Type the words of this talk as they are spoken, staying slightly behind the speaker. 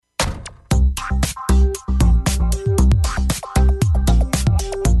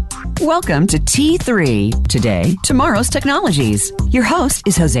Welcome to T3, Today, Tomorrow's Technologies. Your host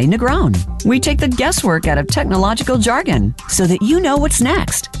is Jose Negron. We take the guesswork out of technological jargon so that you know what's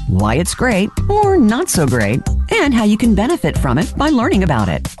next, why it's great or not so great, and how you can benefit from it by learning about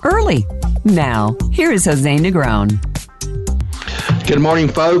it early. Now, here is Jose Negron. Good morning,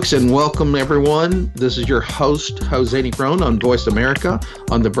 folks, and welcome, everyone. This is your host, Jose Negron, on Voice America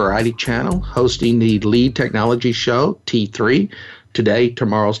on the Variety Channel, hosting the lead technology show, T3, Today,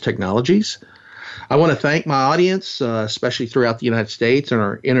 Tomorrow's Technologies. I want to thank my audience, especially throughout the United States and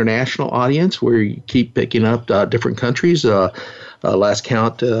our international audience, where you keep picking up different countries. Last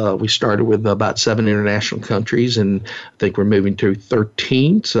count, we started with about 7 international countries, and I think we're moving to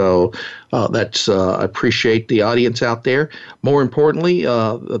 13. So I appreciate the audience out there. More importantly,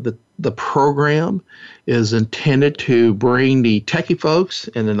 the program is intended to bring the techie folks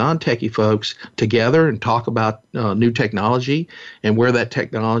and the non-techie folks together and talk about new technology and where that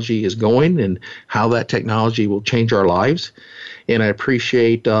technology is going and how that technology will change our lives. And I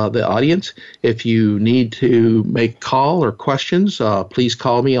appreciate the audience. If you need to make a call or questions, please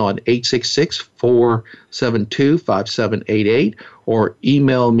call me on 866-472-5788 or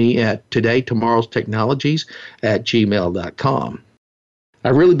email me at todaytomorrowstechnologies@gmail.com. I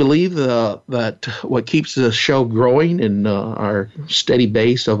really believe that what keeps the show growing and our steady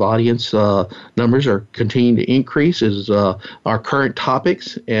base of audience numbers are continuing to increase is our current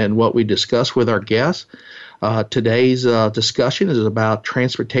topics and what we discuss with our guests. Today's discussion is about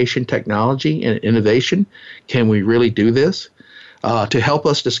transportation technology and innovation. Can we really do this? To help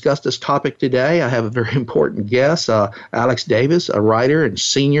us discuss this topic today, I have a very important guest, Alex Davies, a writer and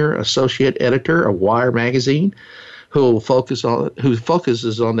senior associate editor of Wire magazine, who focuses on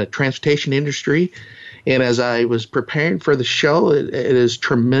the transportation industry. And as I was preparing for the show, it is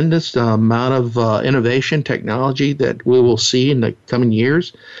tremendous amount of innovation technology that we will see in the coming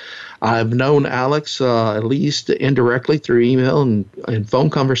years. I've known Alex at least indirectly through email and phone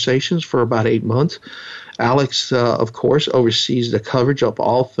conversations for about 8 months. Alex, of course, oversees the coverage of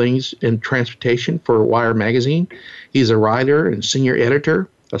all things in transportation for Wire magazine. He's a writer and senior editor,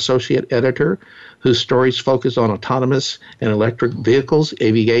 associate editor, whose stories focus on autonomous and electric vehicles,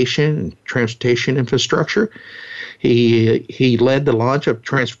 aviation, and transportation infrastructure. He led the launch of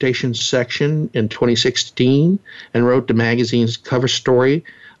Transportation section in 2016 and wrote the magazine's cover story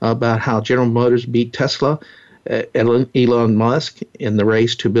about how General Motors beat Tesla, Elon Musk, in the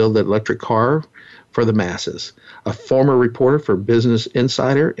race to build the electric car for the masses. A former reporter for Business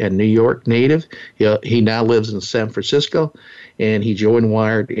Insider and New York native, he now lives in San Francisco, and he joined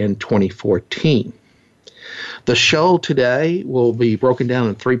Wired in 2014. The show today will be broken down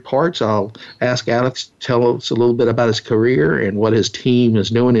in 3 parts. I'll ask Alex to tell us a little bit about his career and what his team is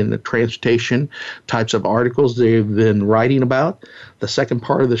doing in the transportation types of articles they've been writing about. The second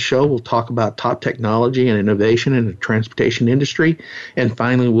part of the show will talk about top technology and innovation in the transportation industry. And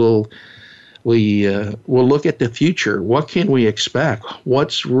finally, we'll look at the future. What can we expect?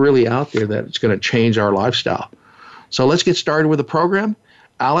 What's really out there that's going to change our lifestyle? So let's get started with the program.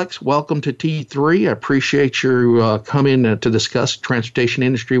 Alex, welcome to T3. I appreciate your coming to discuss the transportation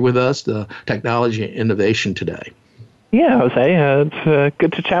industry with us, the technology and innovation today. Yeah, Jose, it's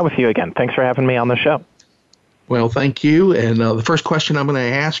good to chat with you again. Thanks for having me on the show. Well, thank you. And the first question I'm going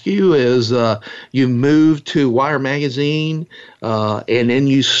to ask you is, you moved to Wire magazine, and then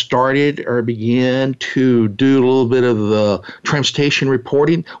you started or began to do a little bit of the transportation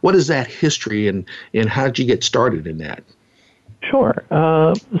reporting. What is that history, and how did you get started in that? Sure.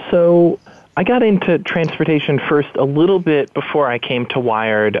 So I got into transportation first a little bit before I came to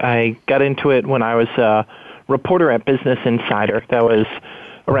Wired. I got into it when I was a reporter at Business Insider. That was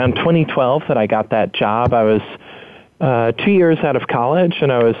around 2012 that I got that job. I was 2 years out of college,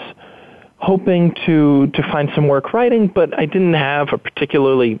 and I was hoping to find some work writing, but I didn't have a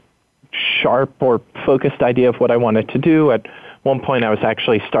particularly sharp or focused idea of what I wanted to do. At one point, I was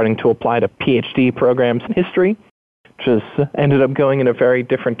actually starting to apply to PhD programs in history, which ended up going in a very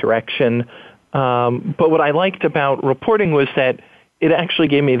different direction. But what I liked about reporting was that it actually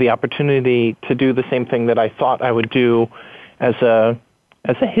gave me the opportunity to do the same thing that I thought I would do as a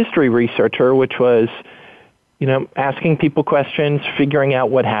history researcher, which was, asking people questions, figuring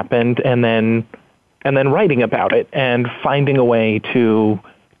out what happened, and then writing about it and finding a way to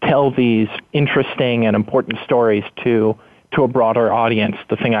tell these interesting and important stories to a broader audience.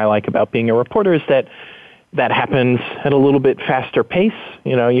 The thing I like about being a reporter is that happens at a little bit faster pace.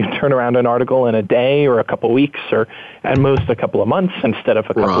 You turn around an article in a day or a couple of weeks or at most a couple of months instead of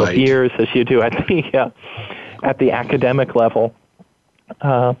a couple of years as you do at the academic level.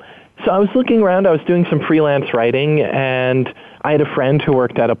 So I was looking around, I was doing some freelance writing, and I had a friend who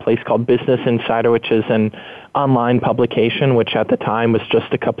worked at a place called Business Insider, which is an online publication, which at the time was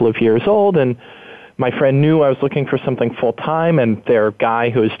just a couple of years old, and my friend knew I was looking for something full-time, and their guy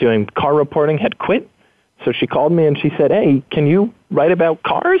who was doing car reporting had quit. So she called me and she said, "Hey, can you write about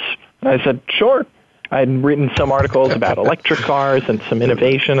cars?" And I said, "Sure." I had written some articles about electric cars and some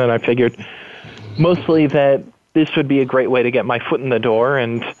innovation, and I figured mostly that this would be a great way to get my foot in the door.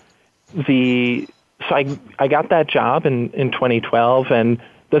 And so I got that job in 2012, and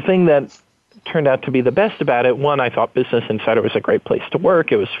the thing that turned out to be the best about it, one, I thought Business Insider was a great place to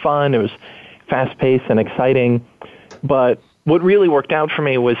work. It was fun. It was fast-paced and exciting. But what really worked out for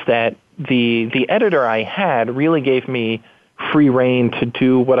me was that the editor I had really gave me free rein to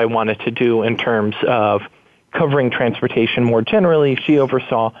do what I wanted to do in terms of covering transportation more generally. She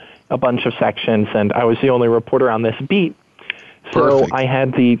oversaw a bunch of sections, and I was the only reporter on this beat. So I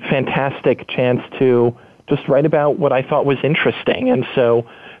had the fantastic chance to just write about what I thought was interesting. And so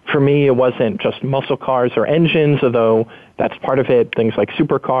for me, it wasn't just muscle cars or engines, although that's part of it, things like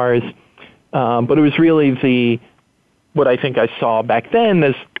supercars. But it was really what I think I saw back then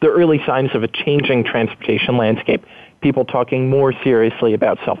as the early signs of a changing transportation landscape. People talking more seriously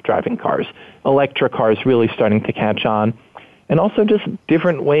about self-driving cars, electric cars really starting to catch on, and also just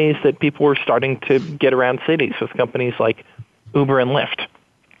different ways that people were starting to get around cities with companies like Uber and Lyft.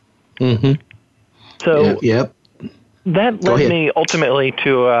 Mm-hmm. So yep. That led me ultimately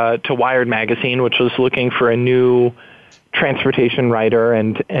to Wired magazine, which was looking for a new transportation writer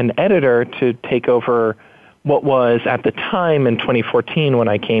and an editor to take over what was at the time in 2014 when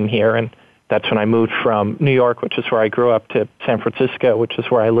I came here, and that's when I moved from New York, which is where I grew up, to San Francisco, which is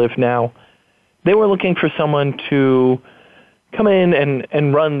where I live now. They were looking for someone to come in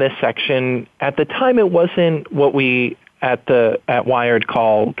and run this section. At the time, it wasn't what we at Wired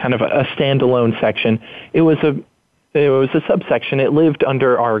call kind of a standalone section. It was a subsection. It lived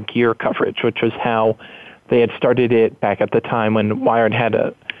under our gear coverage, which was how they had started it back at the time when Wired had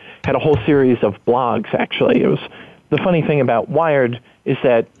a whole series of blogs. Actually, it was the funny thing about Wired is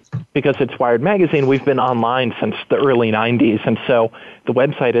that because it's Wired magazine, we've been online since the early 90s, and so the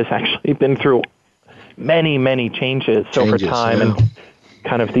website has actually been through many, many changes over time and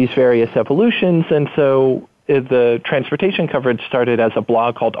kind of these various evolutions. And so the transportation coverage started as a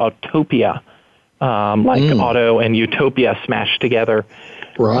blog called Autopia, auto and utopia smashed together.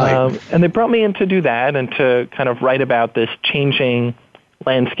 Right. And they brought me in to do that and to kind of write about this changing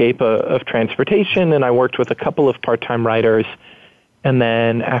landscape of transportation. And I worked with a couple of part-time writers. And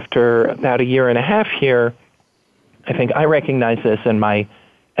then after about a year and a half here, I think I recognized this and my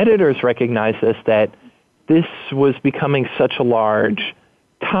editors recognized this, that this was becoming such a large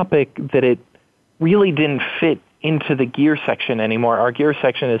topic that it really didn't fit into the gear section anymore. Our gear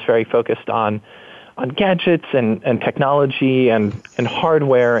section is very focused on gadgets and technology and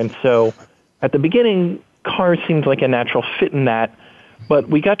hardware. And so at the beginning, cars seemed like a natural fit in that. But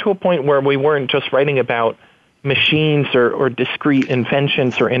we got to a point where we weren't just writing about machines or discrete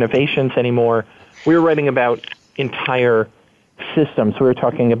inventions or innovations anymore. We were writing about entire systems. We were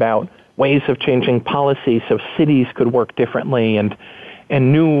talking about ways of changing policy so cities could work differently and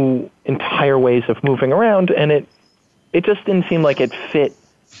new entire ways of moving around. And it just didn't seem like it fit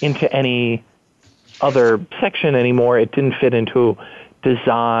into any other section anymore. It didn't fit into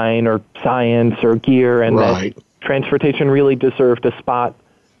design or science or gear, and that transportation really deserved a spot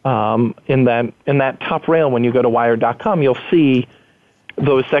in that top rail. When you go to wired.com, you'll see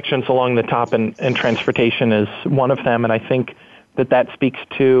those sections along the top, and transportation is one of them. And I think that speaks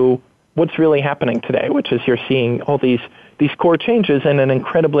to what's really happening today, which is you're seeing all these core changes in an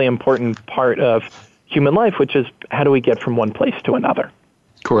incredibly important part of human life, which is how do we get from one place to another?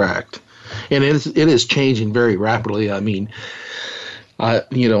 Correct. And it is changing very rapidly. I mean,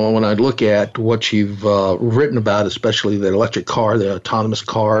 when I look at what you've written about, especially the electric car, the autonomous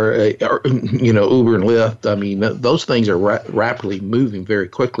car, Uber and Lyft, I mean, those things are rapidly moving very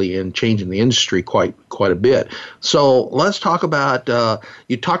quickly and changing the industry quite a bit. So let's talk about,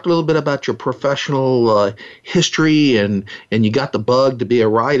 you talked a little bit about your professional history, and you got the bug to be a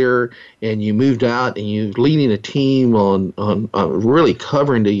writer, and you moved out and you're leading a team on really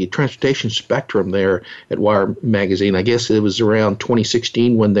covering the transportation spectrum there at Wire Magazine. I guess it was around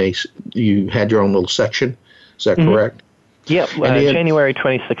 2016 when you had your own little section. Is that correct? Yep. January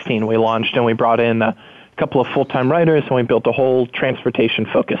 2016 we launched, and we brought in a couple of full-time writers, and we built a whole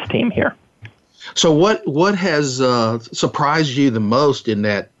transportation-focused team here. So what has surprised you the most in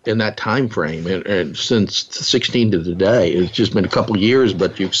that time frame, and since 16 to today? It's just been a couple of years,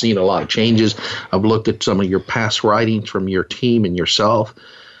 but you've seen a lot of changes. I've looked at some of your past writings from your team and yourself.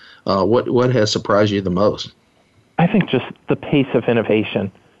 What has surprised you the most? I think just the pace of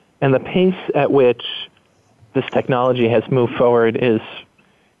innovation and the pace at which this technology has moved forward is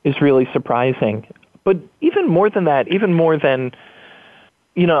really surprising. But even more than that, even more than,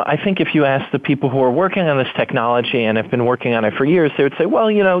 I think if you ask the people who are working on this technology and have been working on it for years, they would say,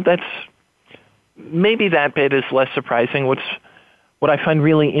 well, that's maybe that bit is less surprising. What I find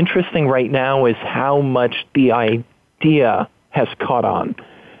really interesting right now is how much the idea has caught on.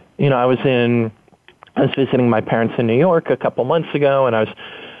 I was visiting my parents in New York a couple months ago, and I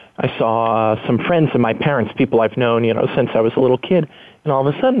saw some friends of my parents, people I've known, since I was a little kid, and all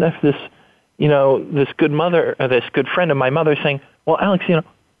of a sudden, I have this, this good friend of my mother saying, "Well, Alex,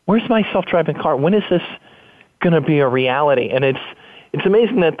 where's my self-driving car? When is this going to be a reality?" And it's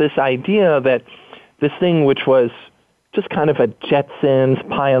amazing that this idea that this thing, which was just kind of a Jetsons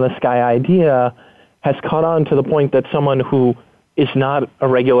pie in the sky idea, has caught on to the point that someone who is not a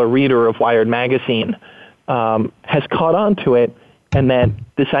regular reader of Wired magazine has caught on to it, and that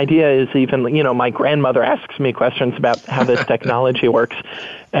this idea is even, my grandmother asks me questions about how this technology works,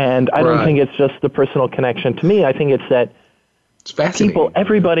 and I don't think it's just the personal connection to me. I think it's that it's fascinating.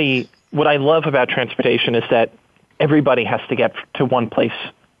 Everybody, what I love about transportation is that everybody has to get to one place,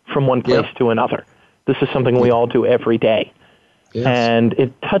 from one place to another. This is something we all do every day. Yes. And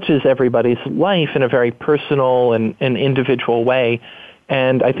it touches everybody's life in a very personal and individual way.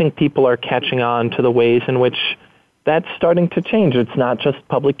 And I think people are catching on to the ways in which that's starting to change. It's not just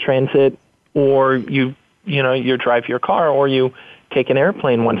public transit, or you drive your car, or you take an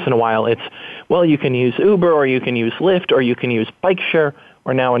airplane once in a while. It's, well, you can use Uber, or you can use Lyft, or you can use bike share.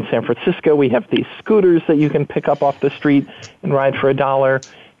 Or now in San Francisco, we have these scooters that you can pick up off the street and ride for $1.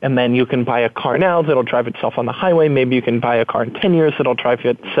 And then you can buy a car now that'll drive itself on the highway. Maybe you can buy a car in 10 years that'll drive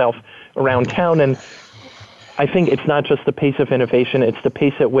itself around town. And I think it's not just the pace of innovation, it's the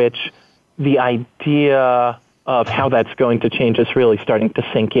pace at which the idea of how that's going to change is really starting to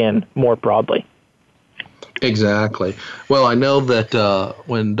sink in more broadly. Exactly. Well, I know that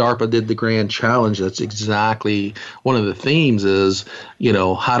when DARPA did the Grand Challenge, that's exactly one of the themes is,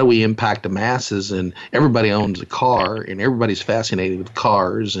 how do we impact the masses? And everybody owns a car, and everybody's fascinated with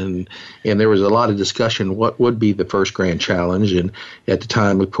cars. And there was a lot of discussion what would be the first Grand Challenge. And at the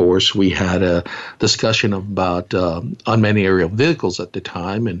time, of course, we had a discussion about unmanned aerial vehicles at the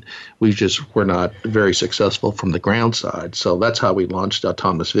time, and we just were not very successful from the ground side. So that's how we launched the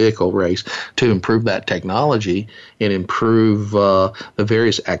autonomous vehicle race, to improve that technology and improve the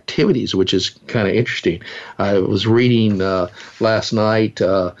various activities, which is kind of interesting. I was reading last night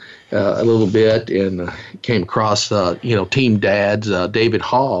a little bit and came across Team Dad's David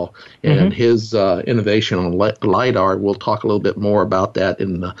Hall and his innovation on LiDAR. We'll talk a little bit more about that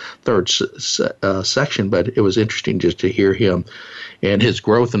in the third section, but it was interesting just to hear him and his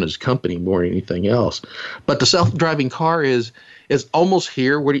growth in his company more than anything else. But the self-driving car is almost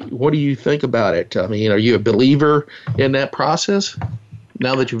here. What do you think about it? I mean, are you a believer in that process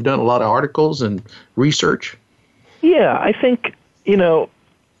now that you've done a lot of articles and research? Yeah, I think,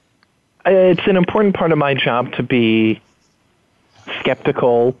 it's an important part of my job to be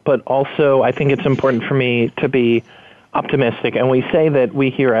skeptical, but also I think it's important for me to be optimistic. And we say that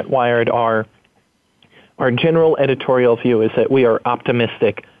we here at Wired our general editorial view is that we are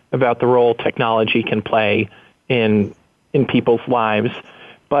optimistic about the role technology can play in people's lives.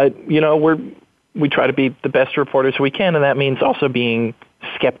 But, we try to be the best reporters we can, and that means also being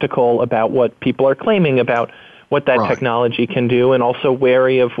skeptical about what people are claiming about what that technology can do, and also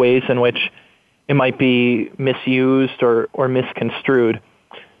wary of ways in which it might be misused or misconstrued.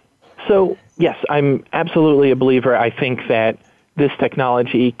 So, yes, I'm absolutely a believer. I think that this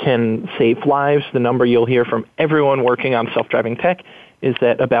technology can save lives. The number you'll hear from everyone working on self-driving tech is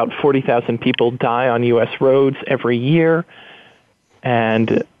that about 40,000 people die on U.S. roads every year,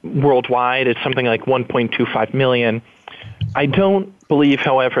 and worldwide it's something like 1.25 million. I don't believe,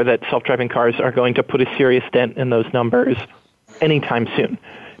 however, that self-driving cars are going to put a serious dent in those numbers anytime soon,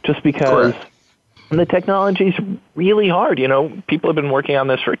 just because the technology is really hard. People have been working on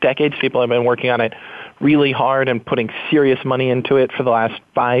this for decades. People have been working on it really hard and putting serious money into it for the last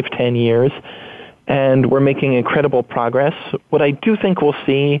 5-10 years. And we're making incredible progress. What I do think we'll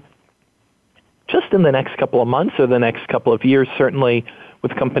see just in the next couple of months or the next couple of years, certainly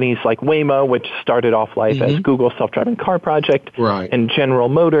with companies like Waymo, which started off life as Google's self-driving car project, and General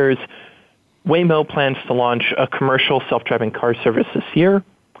Motors. Waymo plans to launch a commercial self-driving car service this year.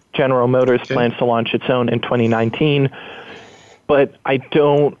 General Motors plans to launch its own in 2019. But I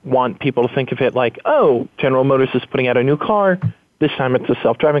don't want people to think of it like, oh, General Motors is putting out a new car. This time it's a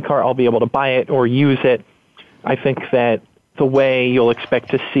self-driving car. I'll be able to buy it or use it. I think that the way you'll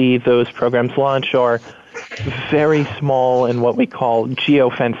expect to see those programs launch are very small in what we call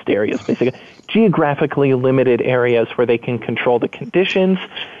geofenced areas, basically geographically limited areas where they can control the conditions,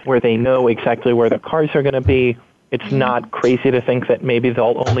 where they know exactly where the cars are going to be. It's not crazy to think that maybe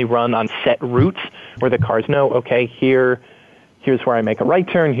they'll only run on set routes where the cars know, okay, here's where I make a right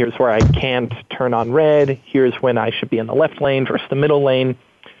turn, here's where I can't turn on red, here's when I should be in the left lane versus the middle lane.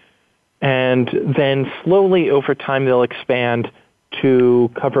 And then slowly over time they'll expand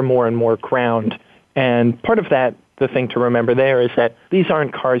to cover more and more ground. And part of that, the thing to remember there is that these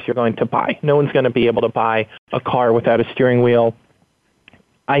aren't cars you're going to buy. No one's going to be able to buy a car without a steering wheel,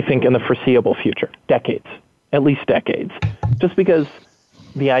 I think, in the foreseeable future. Decades. At least decades. Just because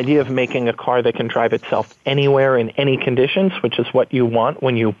the idea of making a car that can drive itself anywhere in any conditions, which is what you want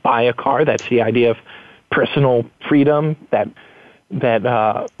when you buy a car, that's the idea of personal freedom that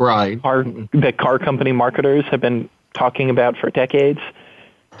car company marketers have been talking about for decades.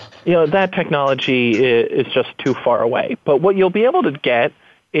 That technology is just too far away. But what you'll be able to get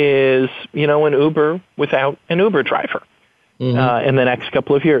is, an Uber without an Uber driver in the next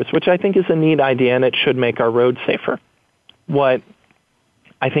couple of years, which I think is a neat idea, and it should make our roads safer. What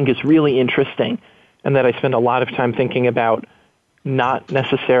I think is really interesting, and that I spend a lot of time thinking about, not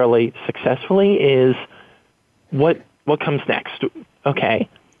necessarily successfully, is what comes next. Okay.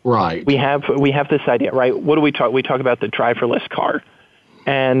 Right. We have this idea, right? What do we talk? We talk about the driverless car.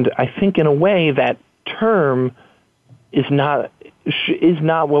 And I think in a way that term is not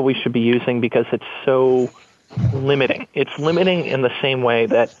what we should be using because it's so limiting. It's limiting in the same way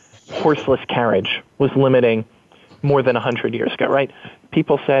that horseless carriage was limiting more than 100 years ago, right?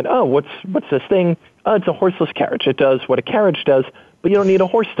 People said, oh, what's this thing? Oh, it's a horseless carriage. It does what a carriage does, but you don't need a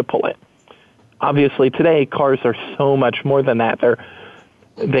horse to pull it. Obviously, today, cars are so much more than that.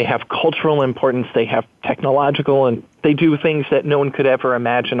 They have cultural importance, they have technological, and they do things that no one could ever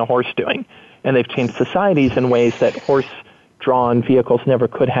imagine a horse doing. And they've changed societies in ways that horse-drawn vehicles never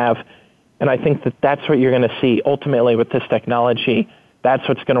could have. And I think that that's what you're going to see ultimately with this technology. That's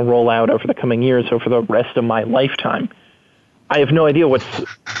what's going to roll out over the coming years, over the rest of my lifetime. I have no idea what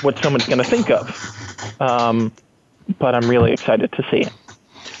someone's going to think of, but I'm really excited to see it.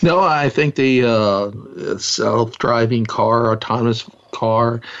 No, I think the self-driving car, autonomous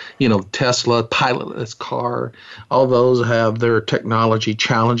car, Tesla, pilotless car, all those have their technology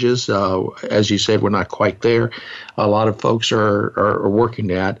challenges. As you said, we're not quite there. A lot of folks are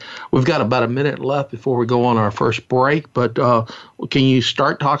working at. We've got about a minute left before we go on our first break, but can you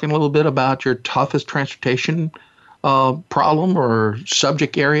start talking a little bit about your toughest transportation problem or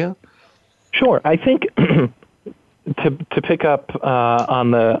subject area? Sure. I think to pick up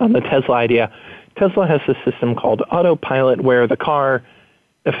on the Tesla idea, Tesla has this system called autopilot where the car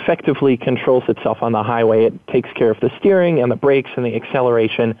effectively controls itself on the highway. It takes care of the steering and the brakes and the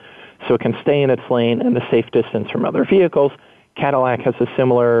acceleration so it can stay in its lane and the safe distance from other vehicles. Cadillac has a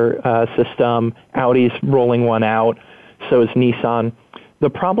similar system. Audi's rolling one out. So is Nissan. The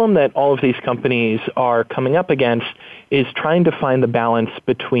problem that all of these companies are coming up against is trying to find the balance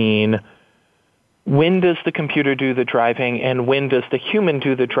between when does the computer do the driving and when does the human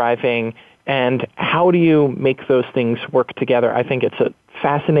do the driving, and how do you make those things work together? I think it's a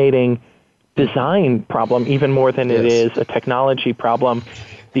fascinating design problem, even more than it is a technology problem,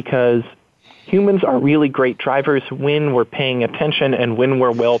 because humans are really great drivers when we're paying attention and when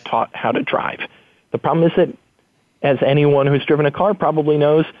we're well taught how to drive. The problem is that, as anyone who's driven a car probably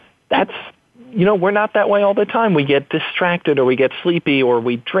knows, we're not that way all the time. We get distracted, or we get sleepy, or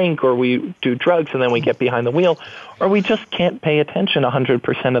we drink, or we do drugs, and then we get behind the wheel, or we just can't pay attention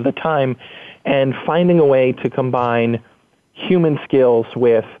 100% of the time. And finding a way to combine human skills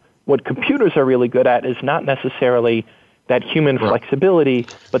with what computers are really good at is not necessarily that human flexibility,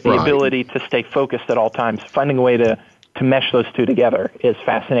 but the ability to stay focused at all times. Finding a way to mesh those two together is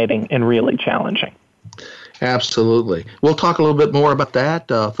fascinating and really challenging. Absolutely. We'll talk a little bit more about that.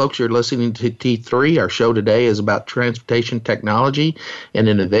 Folks, you're listening to T3. Our show today is about transportation technology and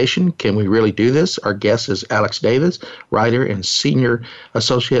innovation. Can we really do this? Our guest is Alex Davies, writer and senior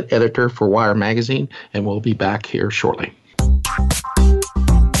associate editor for Wire Magazine, and we'll be back here shortly.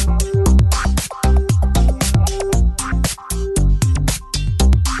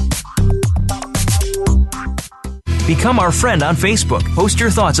 Become our friend on Facebook. Post your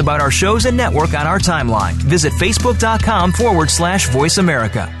thoughts about our shows and network on our timeline. Visit facebook.com/Voice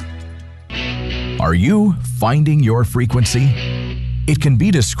America. Are you finding your frequency? It can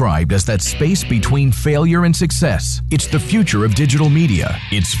be described as that space between failure and success. It's the future of digital media.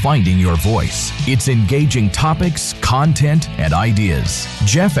 It's finding your voice. It's engaging topics, content, and ideas.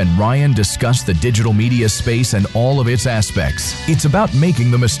 Jeff and Ryan discuss the digital media space and all of its aspects. It's about making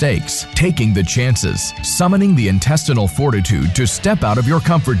the mistakes, taking the chances, summoning the intestinal fortitude to step out of your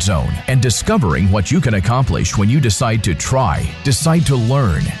comfort zone, and discovering what you can accomplish when you decide to try, decide to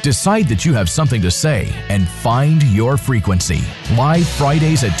learn, decide that you have something to say, and find your frequency. Live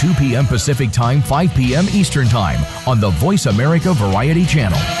Fridays at 2 p.m. Pacific Time, 5 p.m. Eastern Time on the Voice America Variety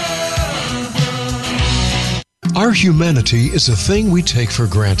Channel. Our humanity is a thing we take for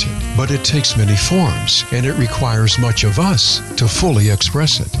granted, but it takes many forms, and it requires much of us to fully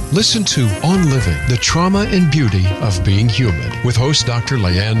express it. Listen to On Living, the Trauma and Beauty of Being Human, with host Dr.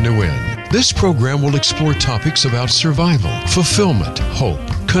 Leanne Nguyen. This program will explore topics about survival, fulfillment, hope,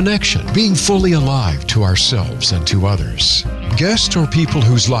 connection, being fully alive to ourselves and to others. Guests are people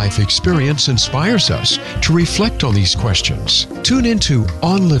whose life experience inspires us to reflect on these questions. Tune into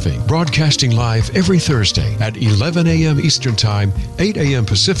On Living, broadcasting live every Thursday at 11 a.m. Eastern Time, 8 a.m.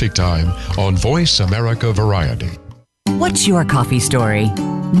 Pacific Time on Voice America Variety. What's your coffee story?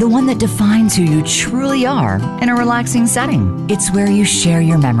 The one that defines who you truly are in a relaxing setting. It's where you share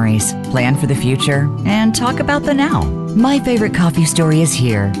your memories, plan for the future, and talk about the now. My Favorite Coffee Story is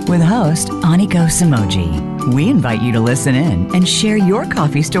here with host Aniko Samoji. We invite you to listen in and share your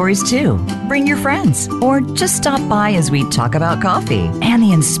coffee stories too. Bring your friends or just stop by as we talk about coffee and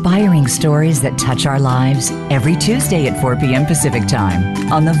the inspiring stories that touch our lives every Tuesday at 4 p.m. Pacific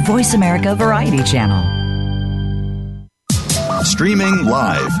Time on the Voice America Variety Channel. Streaming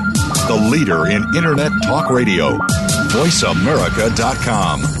live, the leader in Internet talk radio,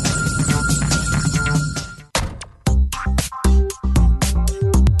 voiceamerica.com.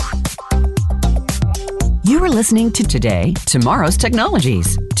 You are listening to Today, Tomorrow's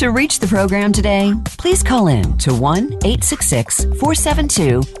Technologies. To reach the program today, please call in to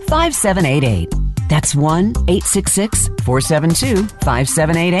 1-866-472-5788. That's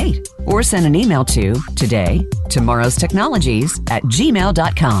 1-866-472-5788. Or send an email to today, tomorrow's technologies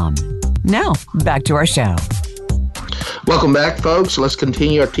 @gmail.com. Now, back to our show. Welcome back, folks. Let's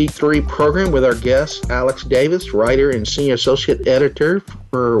continue our T3 program with our guest, Alex Davies, writer and senior associate editor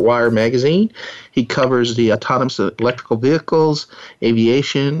for Wire Magazine. He covers the autonomous electrical vehicles,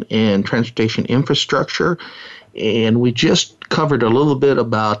 aviation, and transportation infrastructure. And we just covered a little bit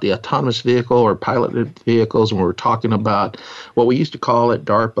about the autonomous vehicle or piloted vehicles, and we were talking about what we used to call at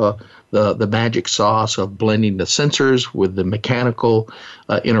DARPA the magic sauce of blending the sensors with the mechanical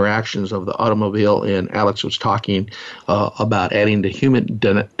interactions of the automobile. And Alex was talking about adding the human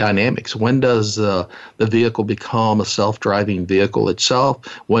dynamics. When does the vehicle become a self-driving vehicle itself?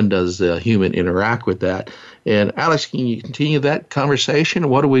 When does the human interact with that? And Alex, can you continue that conversation?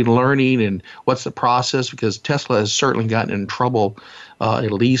 What are we learning and what's the process? Because Tesla has certainly gotten in trouble,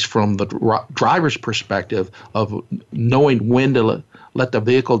 at least from the driver's perspective, of knowing when to let the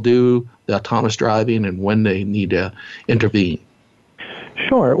vehicle do the autonomous driving and when they need to intervene.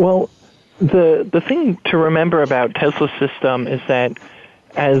 Sure. Well, the thing to remember about Tesla's system is that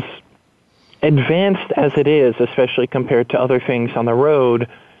as advanced as it is, especially compared to other things on the road,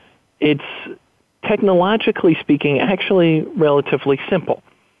 it's technologically speaking actually relatively simple.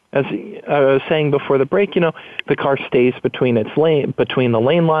 As I was saying before the break, the car stays between the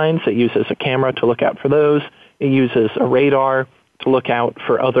lane lines. It uses a camera to look out for those. It uses a radar to look out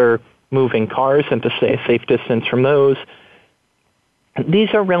for other moving cars and to stay a safe distance from those.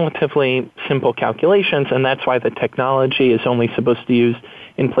 These are relatively simple calculations, and that's why the technology is only supposed to be used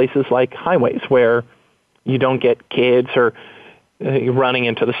in places like highways where you don't get kids or running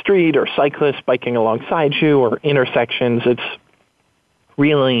into the street or cyclists biking alongside you or intersections. It's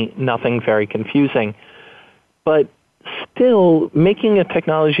really nothing very confusing. But still, making a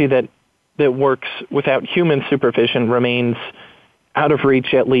technology that works without human supervision remains out of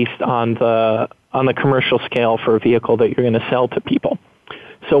reach, at least on the commercial scale for a vehicle that you're going to sell to people.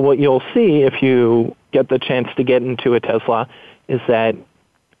 So what you'll see if you get the chance to get into a Tesla is that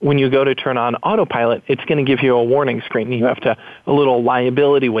when you go to turn on autopilot, it's going to give you a warning screen. You have a little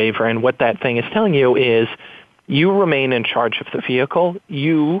liability waiver, and what that thing is telling you is you remain in charge of the vehicle.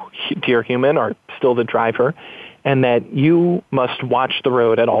 You, dear human, are still the driver, and that you must watch the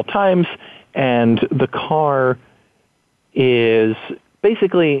road at all times, and the car is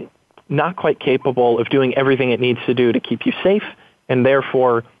basically not quite capable of doing everything it needs to do to keep you safe, and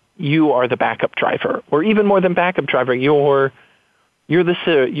therefore you are the backup driver. Or even more than backup driver, you're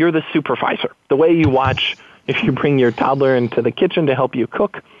the supervisor. The way you watch, if you bring your toddler into the kitchen to help you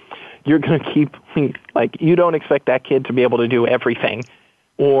cook, you're going to keep, you don't expect that kid to be able to do everything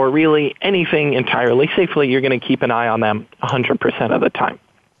or really anything entirely safely. You're going to keep an eye on them 100% of the time.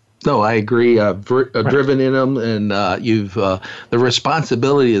 No, I agree. I've driven in them, and the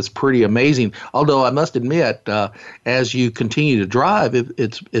responsibility is pretty amazing. Although I must admit, as you continue to drive,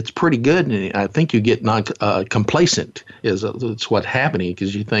 it's pretty good, and I think you get complacent. It's what's happening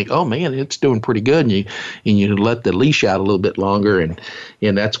because you think, oh man, it's doing pretty good, and you let the leash out a little bit longer, and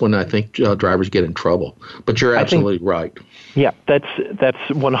that's when I think drivers get in trouble. But you're absolutely right. Yeah, that's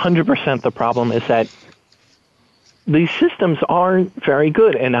 100% the problem. Is that these systems aren't very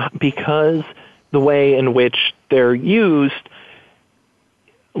good, and because the way in which they're used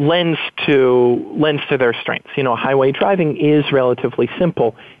lends to their strengths. Highway driving is relatively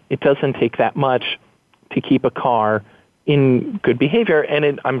simple. It doesn't take that much to keep a car in good behavior,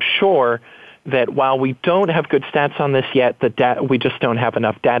 and I'm sure that while we don't have good stats on this yet, we just don't have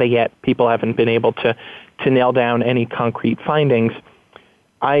enough data yet. People haven't been able to nail down any concrete findings.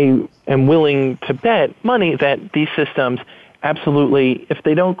 I am willing to bet money that these systems absolutely, if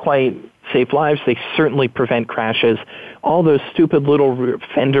they don't quite save lives, they certainly prevent crashes. All those stupid little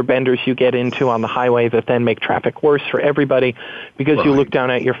fender benders you get into on the highway that then make traffic worse for everybody because you look down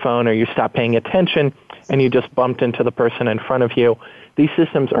at your phone or you stop paying attention and you just bumped into the person in front of you. These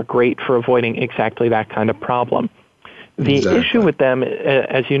systems are great for avoiding exactly that kind of problem. The issue with them,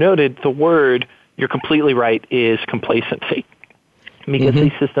 as you noted, the word, you're completely right, is complacency. Because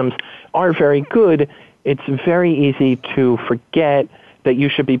these systems are very good, it's very easy to forget that you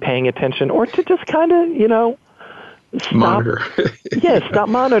should be paying attention or to just kind of, monitor. Stop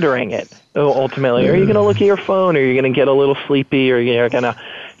monitoring it, ultimately. Are you going to look at your phone, or are you going to get a little sleepy, or you're going to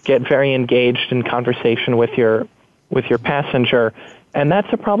get very engaged in conversation with your passenger? And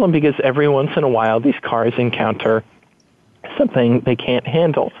that's a problem because every once in a while these cars encounter something they can't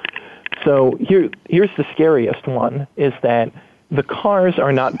handle. So here's the scariest one, is that the cars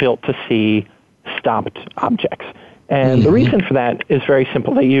are not built to see stopped objects. And the reason for that is very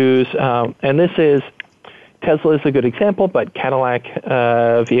simple. They use, Tesla is a good example, but Cadillac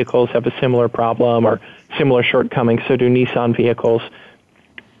vehicles have a similar problem or similar shortcomings, so do Nissan vehicles.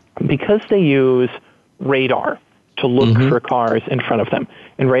 Because they use radar to look for cars in front of them.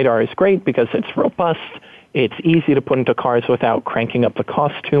 And radar is great because it's robust. It's easy to put into cars without cranking up the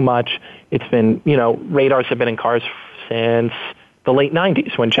cost too much. It's been, radars have been in cars since the late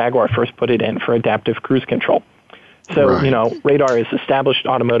 90s when Jaguar first put it in for adaptive cruise control. So, radar is established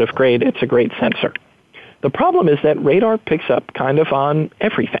automotive grade. It's a great sensor. The problem is that radar picks up kind of on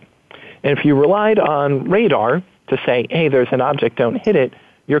everything. And if you relied on radar to say, hey, there's an object, don't hit it,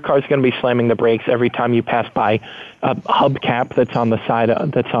 your car's going to be slamming the brakes every time you pass by a hubcap that's on the side,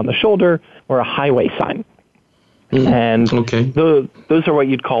 that's on the shoulder, or a highway sign. And those are what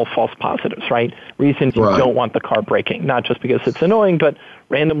you'd call false positives, right? Reasons you don't want the car braking, not just because it's annoying, but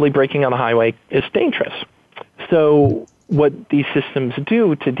randomly braking on the highway is dangerous. So what these systems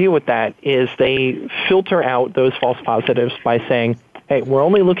do to deal with that is they filter out those false positives by saying, hey, we're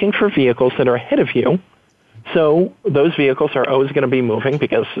only looking for vehicles that are ahead of you. So those vehicles are always going to be moving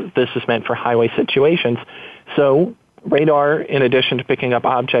because this is meant for highway situations. So radar, in addition to picking up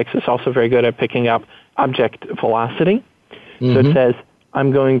objects, is also very good at picking up object velocity. So it says,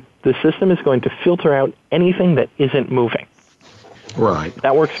 the system is going to filter out anything that isn't moving. Right.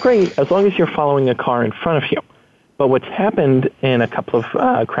 That works great as long as you're following a car in front of you. But what's happened in a couple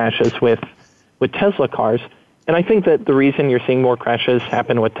of crashes with Tesla cars, and I think that the reason you're seeing more crashes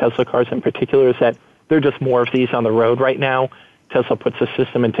happen with Tesla cars in particular is that there are just more of these on the road right now. Tesla puts a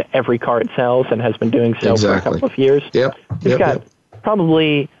system into every car it sells and has been doing so for a couple of years. We've got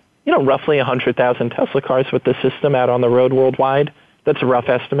probably, roughly 100,000 Tesla cars with the system out on the road worldwide. That's a rough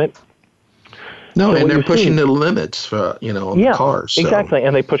estimate. No, so and they're pushing the limits for, on the cars. So. Exactly,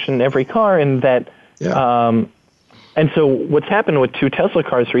 and they push in every car, and that. And so what's happened with 2 Tesla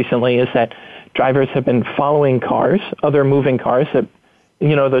cars recently is that drivers have been following cars, other moving cars that,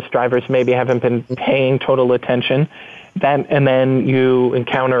 those drivers maybe haven't been paying total attention. And then you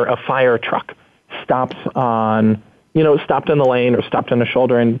encounter a fire truck stopped in the lane or stopped on a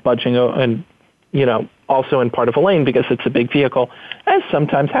shoulder and budging and, also in part of a lane because it's a big vehicle, as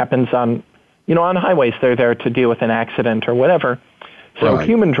sometimes happens on highways. They're there to deal with an accident or whatever. So a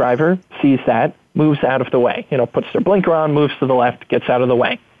human driver sees that, moves out of the way, puts their blinker on, moves to the left, gets out of the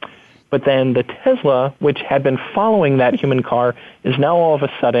way. But then the Tesla, which had been following that human car, is now all of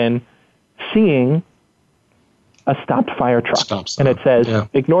a sudden seeing a stopped fire truck. And it says,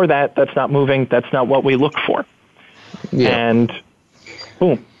 ignore that, that's not moving, that's not what we look for. And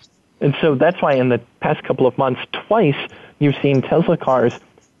boom. And so that's why in the past couple of months, twice, you've seen Tesla cars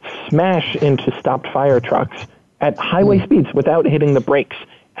smash into stopped fire trucks at highway speeds without hitting the brakes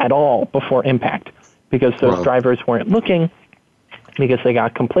at all before impact, because those drivers weren't looking, because they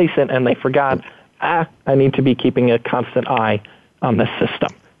got complacent and they forgot, I need to be keeping a constant eye on this system.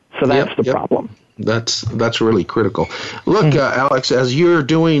 So that's the problem. That's really critical. Look, Alex, as you're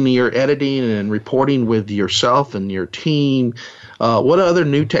doing your editing and reporting with yourself and your team, what other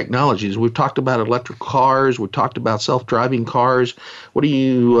new technologies? We've talked about electric cars. We've talked about self-driving cars. What do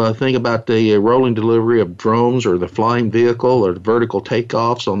you think about the rolling delivery of drones or the flying vehicle or the vertical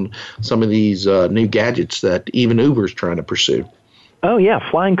takeoffs on some of these new gadgets that even Uber's trying to pursue? Oh, yeah,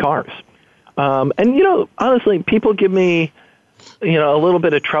 flying cars. And, honestly, people give me a little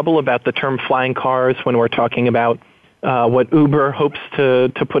bit of trouble about the term flying cars when we're talking about what Uber hopes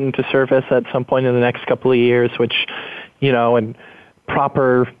to put into service at some point in the next couple of years, which, a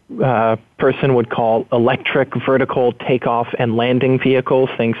proper person would call electric vertical takeoff and landing vehicles,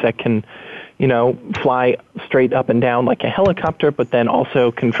 things that can, fly straight up and down like a helicopter, but then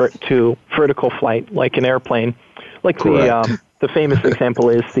also convert to vertical flight like an airplane. Like the famous example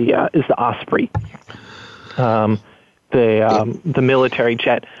is the Osprey. The military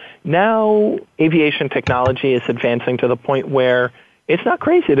jet. Now, aviation technology is advancing to the point where it's not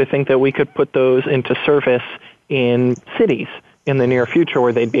crazy to think that we could put those into service in cities in the near future,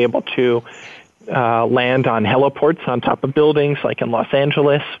 where they'd be able to land on heliports on top of buildings, like in Los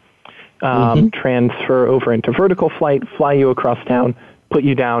Angeles, transfer over into vertical flight, fly you across town, put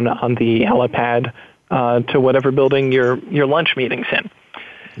you down on the helipad to whatever building your lunch meeting's in.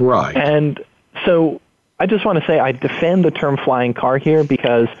 Right. And so I just want to say I defend the term flying car here,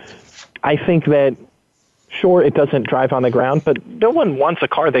 because I think that, sure, it doesn't drive on the ground, but no one wants a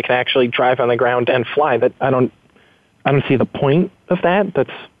car that can actually drive on the ground and fly. That I don't see the point of that.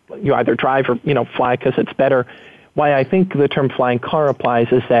 That's, you either drive or fly because it's better. Why I think the term flying car applies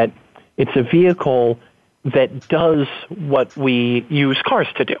is that it's a vehicle that does what we use cars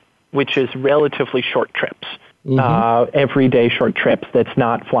to do, which is relatively short trips. Everyday short trips that's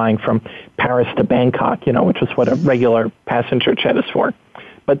not flying from Paris to Bangkok, which is what a regular passenger jet is for,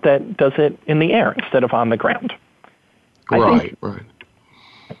 but that does it in the air instead of on the ground. Right.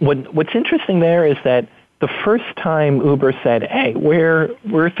 What's interesting there is that the first time Uber said, "Hey,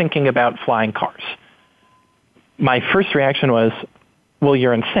 we're thinking about flying cars," my first reaction was, "Well,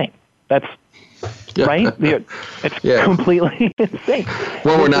 you're insane. That's right? It's completely insane."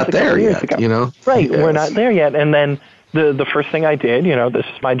 Well, we're not there yet, Right, yes. We're not there yet. And then the first thing I did, this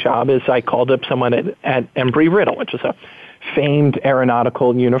is my job, is I called up someone at Embry-Riddle, which is a famed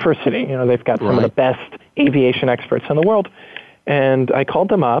aeronautical university. They've got some of the best aviation experts in the world. And I called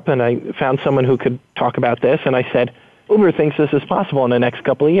them up, and I found someone who could talk about this, and I said, Uber thinks this is possible in the next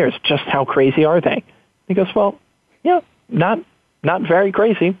couple of years. Just how crazy are they? He goes, well, not very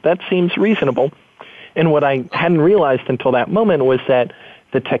crazy. That seems reasonable. And what I hadn't realized until that moment was that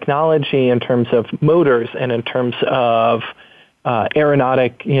the technology in terms of motors and in terms of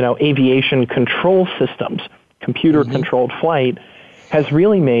aeronautic, aviation control systems, computer-controlled flight, has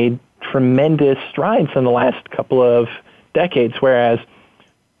really made tremendous strides in the last couple of decades, whereas,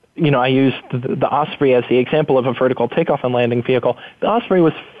 I used the Osprey as the example of a vertical takeoff and landing vehicle. The Osprey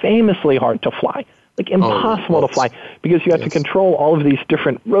was famously hard to fly. Like impossible to fly, because you had to control all of these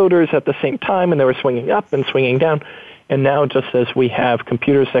different rotors at the same time, and they were swinging up and swinging down. And now, just as we have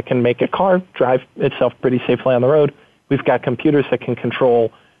computers that can make a car drive itself pretty safely on the road, we've got computers that can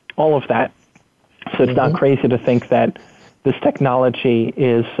control all of that. So it's not crazy to think that this technology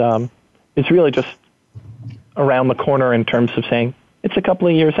is really just around the corner in terms of saying it's a couple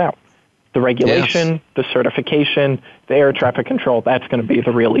of years out. The regulation, the certification, the air traffic control, that's going to be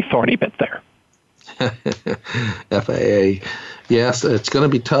the really thorny bit there. FAA. Yes, it's going to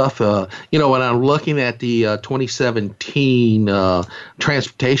be tough. When I'm looking at the 2017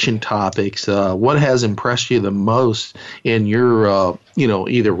 transportation topics, what has impressed you the most in your,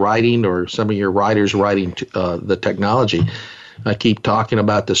 either writing or some of your writers writing the technology? I keep talking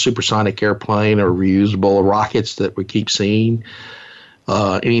about the supersonic airplane or reusable rockets that we keep seeing.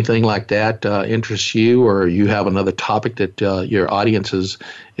 Anything like that interests you, or you have another topic that your audience is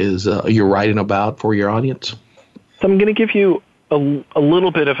you're writing about for your audience? So I'm going to give you a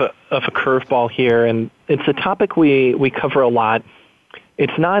little bit of a curveball here, and it's a topic we cover a lot.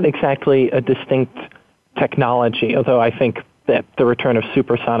 It's not exactly a distinct technology, although I think that the return of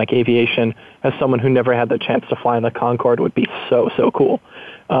supersonic aviation, as someone who never had the chance to fly in the Concorde, would be so cool,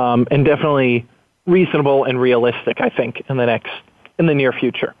 and definitely reasonable and realistic, I think, in the near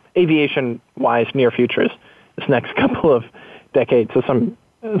future. Aviation-wise, near future is this next couple of decades. As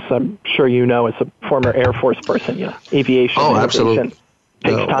I'm sure you know, as a former Air Force person, aviation. Oh, absolutely.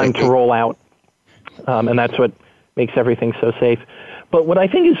 takes time to roll out, and that's what makes everything so safe. But what I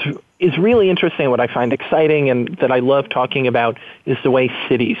think is really interesting, what I find exciting and that I love talking about is the way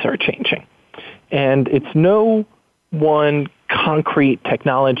cities are changing. And it's no one concrete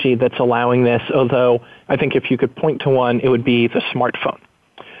technology that's allowing this, although I think if you could point to one, it would be the smartphone.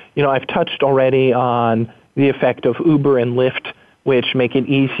 I've touched already on the effect of Uber and Lyft, which make it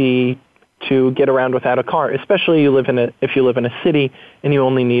easy to get around without a car, especially if you live in a city and you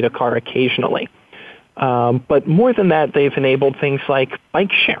only need a car occasionally. But more than that, they've enabled things like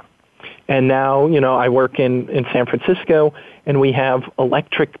bike share. And now, I work in San Francisco, and we have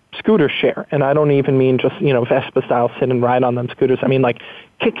electric scooter share. And I don't even mean just, Vespa style sit and ride on them scooters. I mean like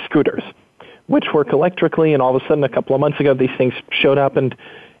kick scooters, which work electrically. And all of a sudden, a couple of months ago, these things showed up, and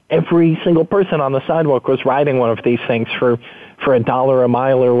every single person on the sidewalk was riding one of these things for $1 a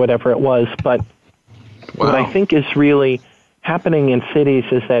mile or whatever it was. But What I think is really happening in cities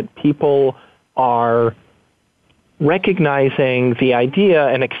is that people are recognizing the idea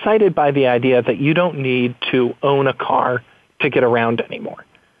and excited by the idea that you don't need to own a car to get around anymore.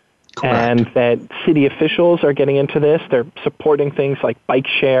 Correct. And that city officials are getting into this. They're supporting things like bike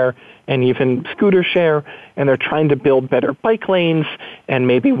share and even scooter share, and they're trying to build better bike lanes and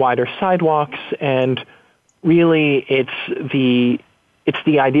maybe wider sidewalks. And really, it's the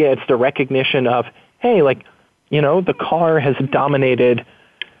idea, it's the recognition of, hey, the car has dominated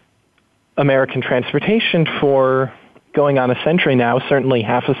American transportation for going on a century now, certainly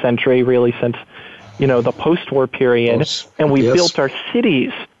half a century, really, since, the post-war period. And we built our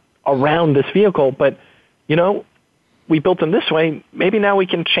cities around this vehicle, but, we built them this way. Maybe now we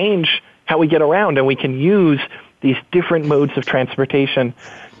can change how we get around, and we can use these different modes of transportation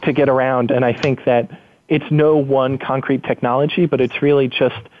to get around. And I think that it's no one concrete technology, but it's really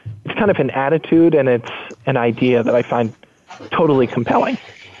just, it's kind of an attitude, and it's an idea that I find totally compelling.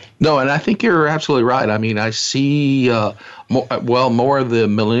 No, and I think you're absolutely right. I mean, I see more of the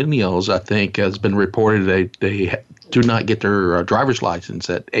millennials, I think, has been reported they do not get their driver's license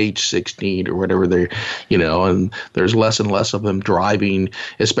at age 16 or whatever they're, and there's less and less of them driving,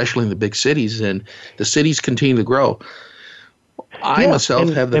 especially in the big cities, and the cities continue to grow. I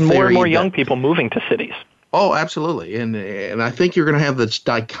myself have the theory and more and more young people moving to cities. Oh, absolutely. And I think you're going to have this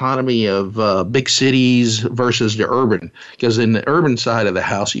dichotomy of big cities versus the urban, because in the urban side of the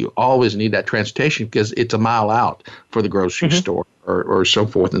house, you always need that transportation because it's a mile out for the grocery store or so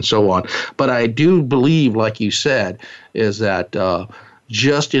forth and so on. But I do believe, like you said, is that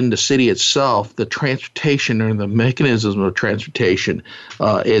just in the city itself, the transportation or the mechanism of transportation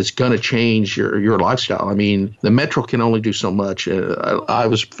is going to change your lifestyle. I mean, the metro can only do so much. I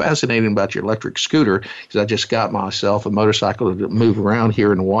was fascinated about your electric scooter because I just got myself a motorcycle to move around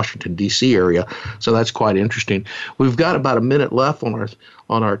here in the Washington, D.C. area. So that's quite interesting. We've got about a minute left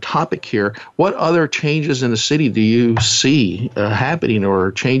on our topic here. What other changes in the city do you see happening,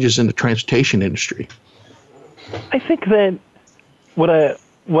 or changes in the transportation industry? I think that what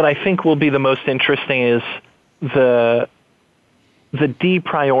I think will be the most interesting is the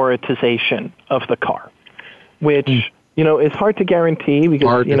deprioritization of the car, which is hard to guarantee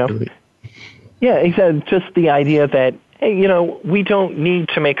because yeah, exactly. Just the idea that hey, we don't need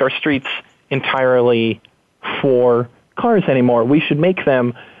to make our streets entirely for cars anymore. We should make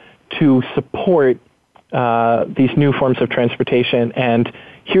them to support these new forms of transportation. And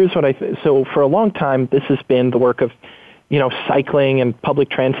here's what so for a long time, this has been the work of cycling and public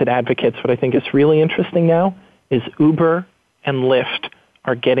transit advocates. What I think is really interesting now is Uber and Lyft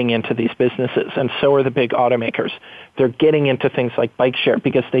are getting into these businesses, and so are the big automakers. They're getting into things like bike share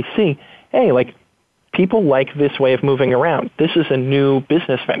because they see, hey, people like this way of moving around. This is a new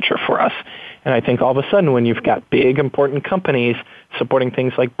business venture for us. And I think all of a sudden when you've got big, important companies supporting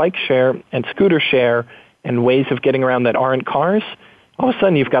things like bike share and scooter share and ways of getting around that aren't cars, all of a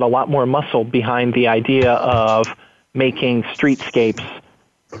sudden you've got a lot more muscle behind the idea of making streetscapes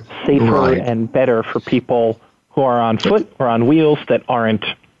safer and better for people who are on foot or on wheels that aren't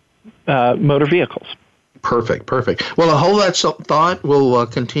motor vehicles. Perfect. Well, to hold that thought, we'll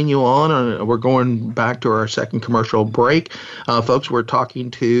continue on. We're going back to our second commercial break. Folks, we're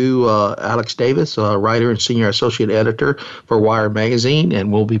talking to Alex Davies, writer and senior associate editor for Wired Magazine, and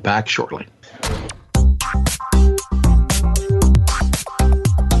we'll be back shortly.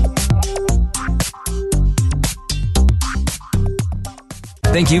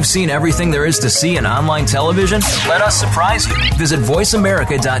 Think you've seen everything there is to see in online television? Let us surprise you. Visit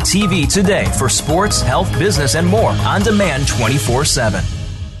voiceamerica.tv today for sports, health, business, and more on demand 24/7.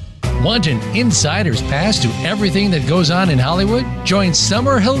 Want an insider's pass to everything that goes on in Hollywood? Join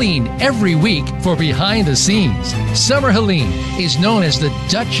Summer Helene every week for Behind the Scenes. Summer Helene is known as the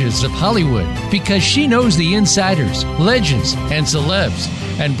Duchess of Hollywood because she knows the insiders, legends, and celebs,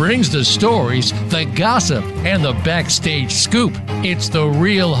 and brings the stories, the gossip, and the backstage scoop. It's the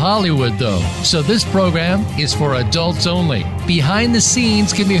real Hollywood, though, so this program is for adults only. Behind the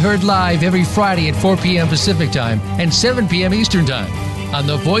Scenes can be heard live every Friday at 4 p.m. Pacific Time and 7 p.m. Eastern Time on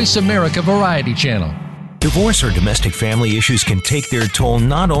the Voice America Variety Channel. Divorce or domestic family issues can take their toll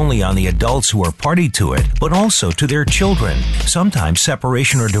not only on the adults who are party to it, but also to their children. Sometimes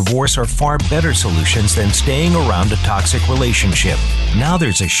separation or divorce are far better solutions than staying around a toxic relationship. Now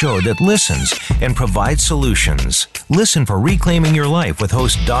there's a show that listens and provides solutions. Listen for Reclaiming Your Life with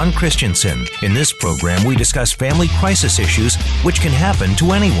host Don Christensen. In this program, we discuss family crisis issues which can happen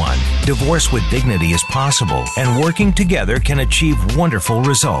to anyone. Divorce with dignity is possible, and working together can achieve wonderful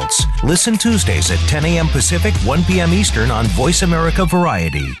results. Listen Tuesdays at 10 a.m. Pacific, 1 p.m. Eastern on Voice America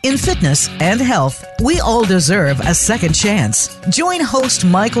Variety. In fitness and health, we all deserve a second chance. Join host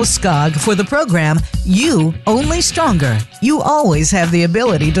Michael Skog for the program You Only Stronger. You always have the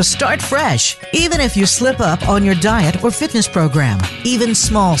ability to start fresh, even if you slip up on your diet or fitness program. Even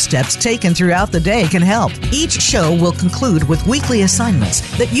small steps taken throughout the day can help. Each show will conclude with weekly assignments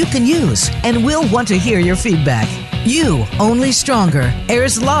that you can use, and we'll want to hear your feedback. You Only Stronger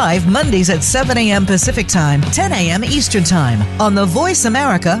airs live Mondays at 7 a.m. Pacific Time, 10 a.m. Eastern Time on the Voice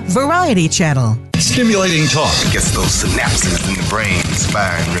America Variety Channel. Stimulating talk gets those synapses in the brain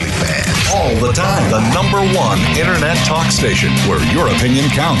firing really fast. all the time. The #1 internet talk station where your opinion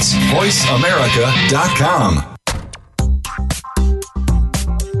counts. VoiceAmerica.com.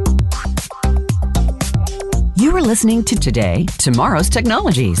 You are listening to Today, Tomorrow's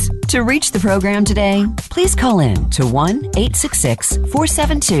Technologies. To reach the program today, please call in to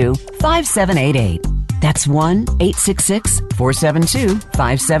 1-866-472-5788. That's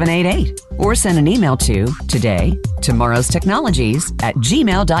 1-866-472-5788. Or send an email to Today, Tomorrow's Technologies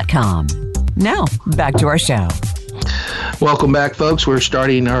 @gmail.com. Now, back to our show. Welcome back, folks. We're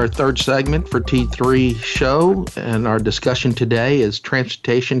starting our third segment for T3 show, and our discussion today is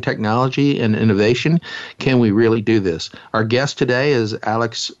transportation technology and innovation. Can we really do this? Our guest today is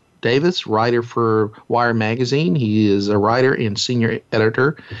Alex Davies, writer for Wire Magazine. He is a writer and senior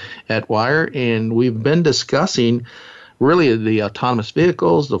editor at Wire, and we've been discussing really the autonomous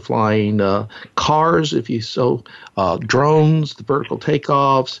vehicles, the flying cars, if you so, drones, the vertical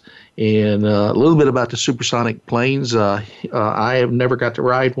takeoffs, and a little bit about the supersonic planes. I have never got to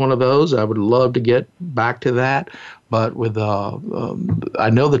ride one of those. I would love to get back to that. But with I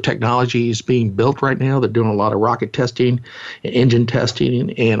know the technology is being built right now. They're doing a lot of rocket testing, engine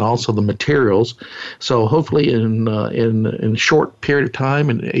testing, and also the materials. So hopefully in a short period of time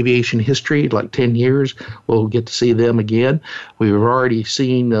in aviation history, like 10 years, we'll get to see them again. We've already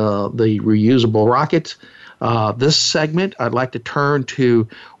seen the reusable rockets. This segment, I'd like to turn to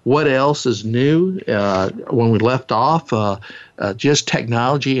what else is new. When we left off, just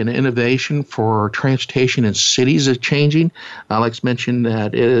technology and innovation for transportation in cities is changing. Alex mentioned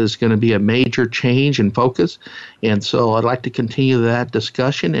that it is going to be a major change in focus. And so I'd like to continue that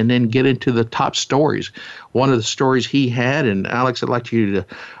discussion and then get into the top stories. One of the stories he had, and Alex, I'd like you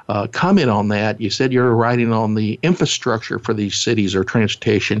to comment on that. You said you're writing on the infrastructure for these cities or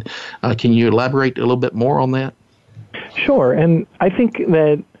transportation. Can you elaborate a little bit more on that? Sure. And I think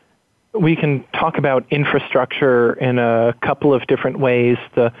that we can talk about infrastructure in a couple of different ways.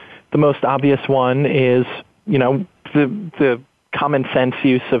 The most obvious one is, the common sense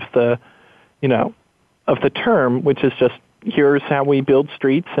use of the term, which is just here's how we build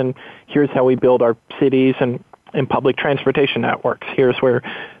streets and here's how we build our cities and public transportation networks. Here's where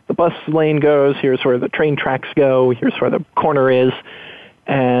the bus lane goes. Here's where the train tracks go. Here's where the corner is.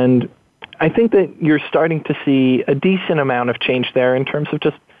 And I think that you're starting to see a decent amount of change there in terms of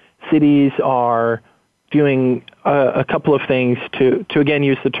just cities are doing a couple of things to again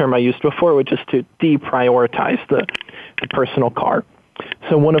use the term I used before, which is to deprioritize the personal car.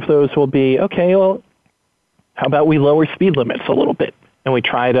 So one of those will be, okay, well, how about we lower speed limits a little bit? And we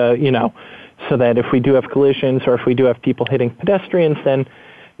try to, so that if we do have collisions or if we do have people hitting pedestrians, then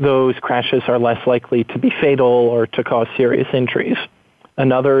those crashes are less likely to be fatal or to cause serious injuries.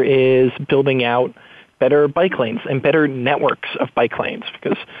 Another is building out better bike lanes and better networks of bike lanes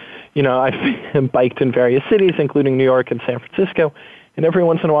because, I've biked in various cities, including New York and San Francisco, and every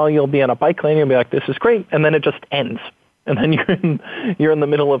once in a while you'll be on a bike lane and you'll be like, this is great, and then it just ends. And then you're in the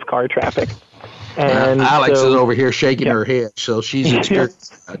middle of car traffic. And Alex is over here shaking her head, so she's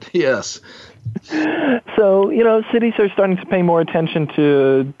experienced that. Yes. So, cities are starting to pay more attention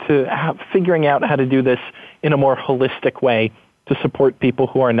to figuring out how to do this in a more holistic way to support people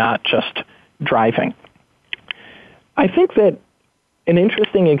who are not just driving. I think that an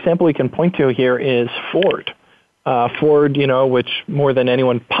interesting example we can point to here is Ford. Ford, which more than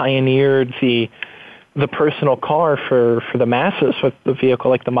anyone pioneered the personal car for the masses with the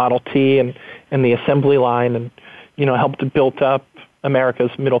vehicle like the Model T and the assembly line, and helped to build up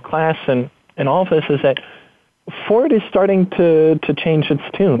America's middle class, and all of this is that Ford is starting to change its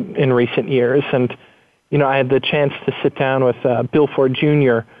tune in recent years. And I had the chance to sit down with Bill Ford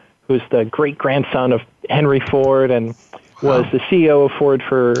Jr., who's the great grandson of Henry Ford and was the CEO of Ford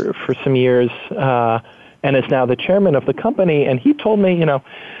for some years, and is now the chairman of the company. And he told me,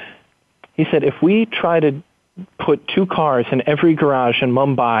 he said, if we try to put 2 cars in every garage in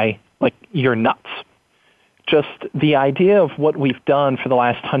Mumbai, like, you're nuts. Just the idea of what we've done for the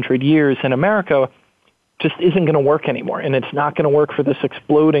last 100 years in America just isn't going to work anymore. And it's not going to work for this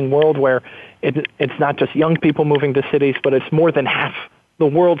exploding world where it's not just young people moving to cities, but it's more than half the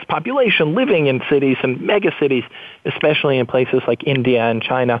world's population living in cities and mega cities, especially in places like India and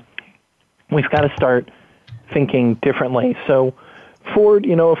China. We've got to start thinking differently. So Ford,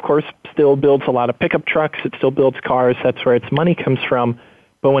 of course, still builds a lot of pickup trucks. It still builds cars. That's where its money comes from.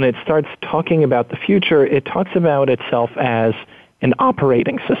 But when it starts talking about the future, it talks about itself as an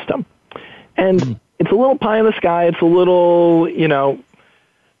operating system. And it's a little pie in the sky. It's a little,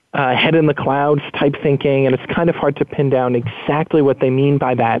 head in the clouds type thinking, and it's kind of hard to pin down exactly what they mean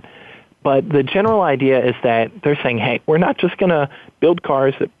by that. But the general idea is that they're saying, hey, we're not just going to build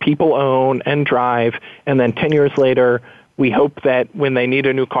cars that people own and drive, and then 10 years later, we hope that when they need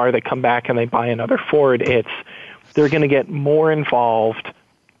a new car, they come back and they buy another Ford. They're going to get more involved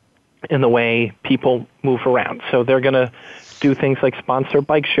in the way people move around. So they're going to do things like sponsor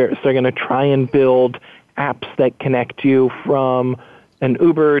bike shares. They're going to try and build apps that connect you from an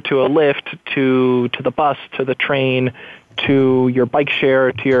Uber to a Lyft to the bus to the train to your bike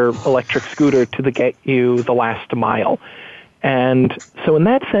share to your electric scooter to get you the last mile. And so in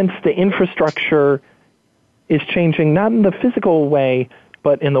that sense, the infrastructure is changing not in the physical way,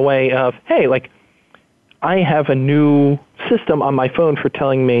 but in the way of, hey, like, I have a new system on my phone for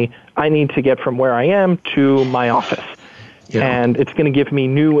telling me I need to get from where I am to my office. Yeah. And it's going to give me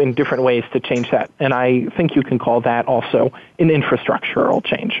new and different ways to change that. And I think you can call that also an infrastructural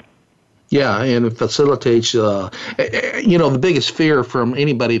change. Yeah, and it facilitates, the biggest fear from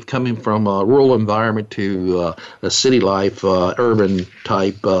anybody coming from a rural environment to a city life, urban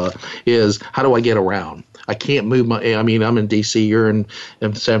type, is how do I get around? I can't move I'm in D.C., you're in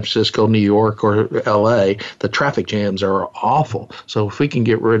San Francisco, New York, or L.A. The traffic jams are awful. So if we can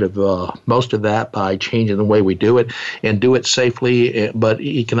get rid of most of that by changing the way we do it and do it safely but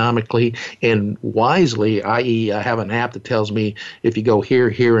economically and wisely, i.e. I have an app that tells me if you go here,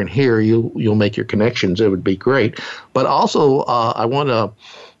 here, and here, you'll make your connections, it would be great. But also,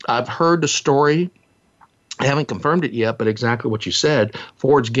 I've heard the story, I haven't confirmed it yet, but exactly what you said,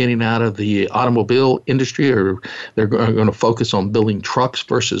 Ford's getting out of the automobile industry, or they're going to focus on building trucks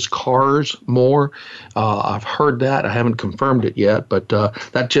versus cars more. I've heard that. I haven't confirmed it yet, but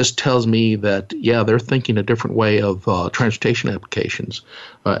that just tells me that, yeah, they're thinking a different way of transportation applications,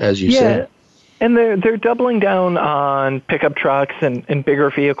 as you said. And they're doubling down on pickup trucks and bigger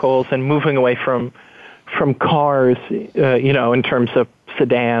vehicles and moving away from cars, in terms of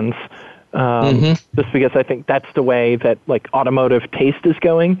sedans. Just because I think that's the way that like automotive taste is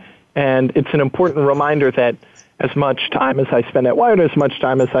going. And it's an important reminder that as much time as I spend at Wired, as much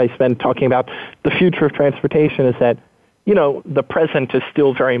time as I spend talking about the future of transportation, is that, the present is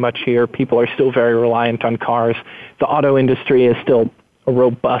still very much here. People are still very reliant on cars. The auto industry is still a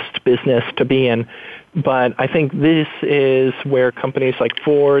robust business to be in. But I think this is where companies like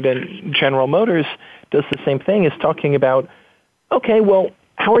Ford and General Motors does the same thing, is talking about, okay, well,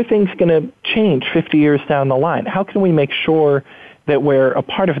 how are things going to change 50 years down the line? How can we make sure that we're a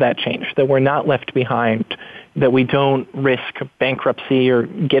part of that change, that we're not left behind, that we don't risk bankruptcy or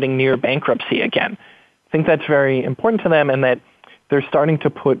getting near bankruptcy again? I think that's very important to them, and that they're starting to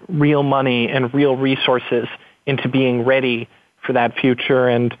put real money and real resources into being ready for that future.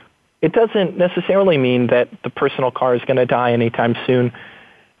 And it doesn't necessarily mean that the personal car is going to die anytime soon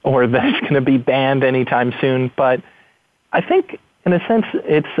or that it's going to be banned anytime soon. But I think, in a sense,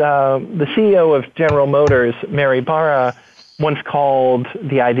 it's the CEO of General Motors, Mary Barra, once called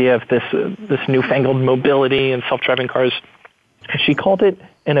the idea of this newfangled mobility and self-driving cars, she called it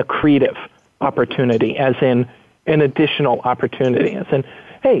an accretive opportunity, as in an additional opportunity, as in,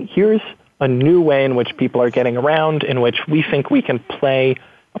 hey, here's a new way in which people are getting around, in which we think we can play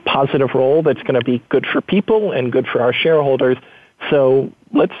a positive role that's going to be good for people and good for our shareholders. So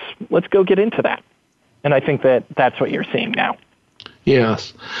let's go get into that. And I think that's what you're seeing now.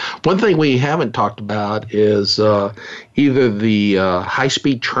 Yes. One thing we haven't talked about is either the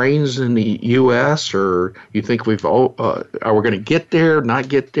high-speed trains in the U.S. or you think are we going to get there, not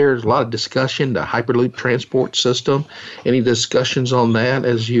get there? There's a lot of discussion, the Hyperloop transport system. Any discussions on that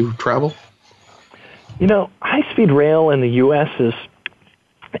as you travel? High-speed rail in the U.S.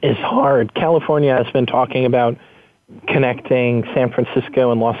 is hard. California has been talking about connecting San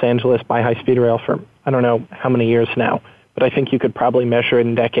Francisco and Los Angeles by high-speed rail for I don't know how many years now, but I think you could probably measure it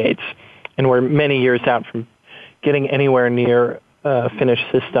in decades. And we're many years out from getting anywhere near a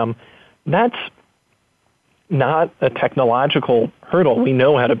finished system. That's not a technological hurdle. We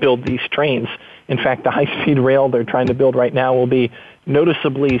know how to build these trains. In fact, the high-speed rail they're trying to build right now will be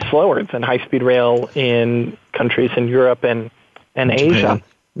noticeably slower than high-speed rail in countries in Europe and Asia.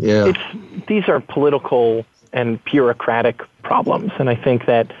 Yeah. These are political and bureaucratic problems. And I think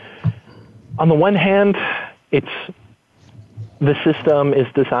that on the one hand, the system is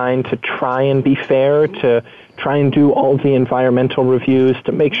designed to try and be fair, to try and do all the environmental reviews,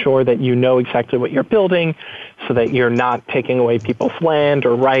 to make sure that you know exactly what you're building so that you're not taking away people's land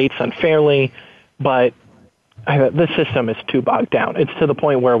or rights unfairly. But the system is too bogged down. It's to the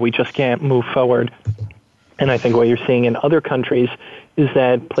point where we just can't move forward. And I think what you're seeing in other countries is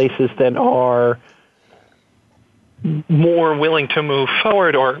that places that are more willing to move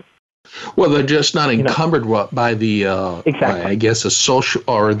forward they're just not encumbered by the, exactly. I guess, the social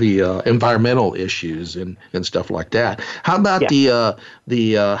or the environmental issues and stuff like that. How about the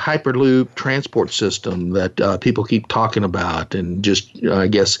Hyperloop transport system that people keep talking about and just, I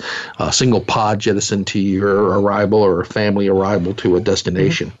guess, a single pod jettison to your arrival or family arrival to a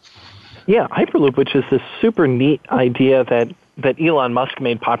destination? Mm-hmm. Yeah, Hyperloop, which is this super neat idea that Elon Musk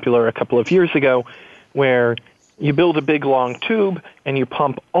made popular a couple of years ago, where you build a big, long tube, and you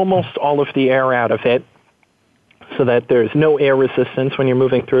pump almost all of the air out of it so that there's no air resistance when you're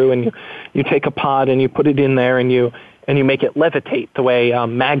moving through, and you take a pod and you put it in there, and you make it levitate the way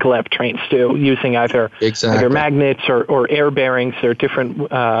maglev trains do, using either magnets or air bearings. There are different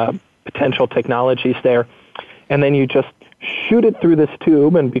potential technologies there. And then you just shoot it through this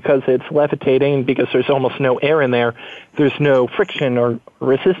tube, and because it's levitating, because there's almost no air in there, there's no friction or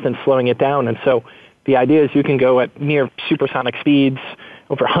resistance slowing it down. And so the idea is you can go at near supersonic speeds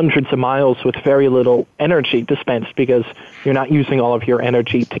over hundreds of miles with very little energy dispensed because you're not using all of your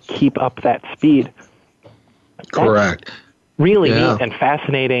energy to keep up that speed. Correct. That's really neat and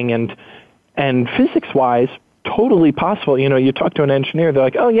fascinating and physics-wise totally possible. You talk to an engineer, they're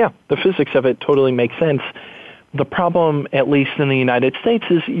like, oh yeah, the physics of it totally makes sense. The problem, at least in the United States,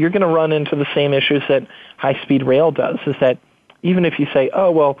 is you're going to run into the same issues that high-speed rail does, is that even if you say,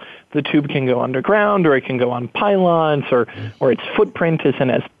 oh, well, the tube can go underground or it can go on pylons or its footprint isn't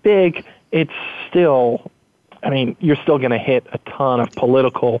as big, it's still, you're still going to hit a ton of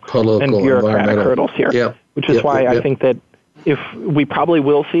political and bureaucratic hurdles here, which is why I think that if we probably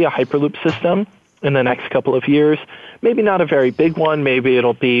will see a Hyperloop system in the next couple of years, maybe not a very big one, maybe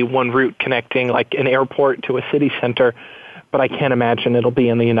it'll be one route connecting like an airport to a city center, but I can't imagine it'll be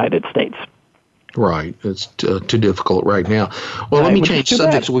in the United States. Right. It's too difficult right now. Well, let me change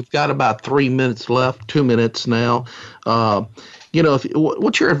subjects. We've got about 3 minutes left, 2 minutes now.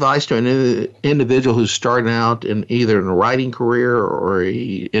 What's your advice to an individual who's starting out in either in a writing career or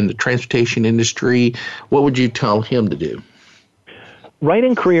in the transportation industry? What would you tell him to do?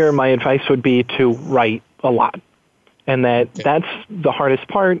 Writing career, my advice would be to write a lot. And that's the hardest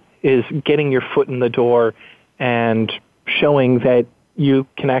part, is getting your foot in the door and showing that you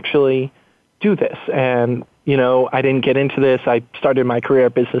can actually do this. And, I didn't get into this. I started my career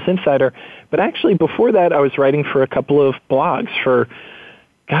at Business Insider. But actually, before that, I was writing for a couple of blogs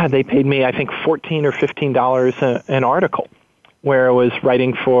they paid me, I think, $14 or $15 an article, where I was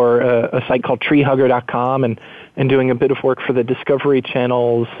writing for a site called treehugger.com and doing a bit of work for the Discovery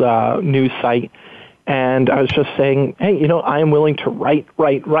Channel's news site. And I was just saying, hey, I am willing to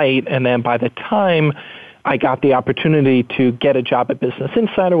write. And then by the time I got the opportunity to get a job at Business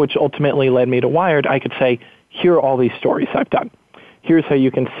Insider, which ultimately led me to Wired, I could say, here are all these stories I've done. Here's how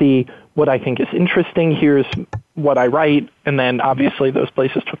you can see what I think is interesting. Here's what I write. And then obviously those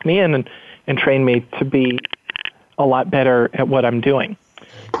places took me in and trained me to be a lot better at what I'm doing.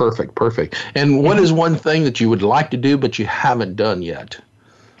 Perfect. And what is one thing that you would like to do but you haven't done yet?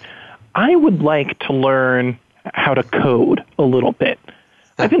 I would like to learn how to code a little bit.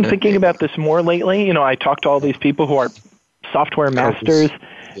 I've been thinking about this more lately. I talk to all these people who are software masters,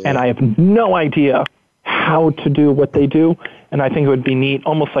 and I have no idea how how to do what they do. And I think it would be neat,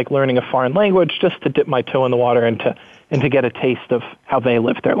 almost like learning a foreign language, just to dip my toe in the water and to get a taste of how they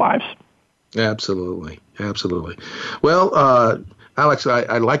live their lives. Absolutely. Well, Alex,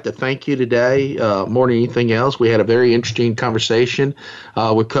 I'd like to thank you today more than anything else. We had a very interesting conversation.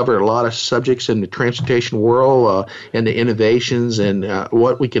 We covered a lot of subjects in the transportation world and the innovations and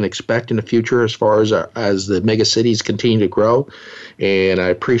what we can expect in the future as far as the mega cities continue to grow. And I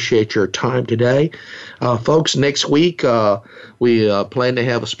appreciate your time today. Folks, next week we plan to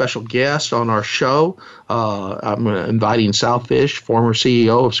have a special guest on our show. I'm inviting Southfish, former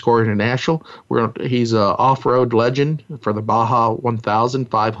CEO of Score International. He's an off-road legend for the Baja 1000,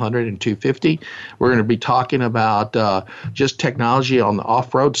 500, and 250. We're going to be talking about just technology on the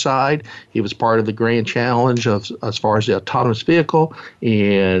off-road side. He was part of the Grand Challenge as far as the autonomous vehicle,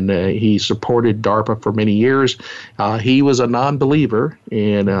 and he supported DARPA for many years. He was a non-believer,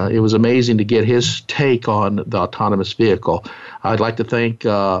 and it was amazing to get his take on the autonomous vehicle. I'd like to thank,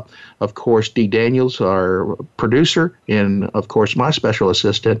 of course, Dee Daniels, our producer, and, of course, my special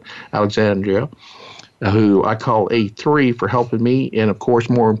assistant, Alexandria, who I call A3 for helping me, and, of course,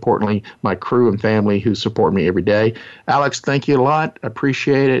 more importantly, my crew and family who support me every day. Alex, thank you a lot. I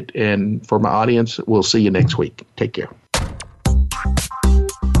appreciate it. And for my audience, we'll see you next week. Take care.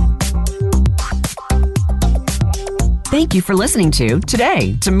 Thank you for listening to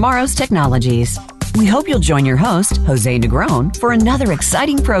Today, Tomorrow's Technologies. We hope you'll join your host, Jose Negron, for another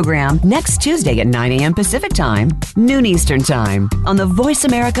exciting program next Tuesday at 9 a.m. Pacific Time, noon Eastern Time, on the Voice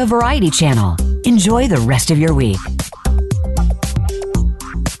America Variety Channel. Enjoy the rest of your week.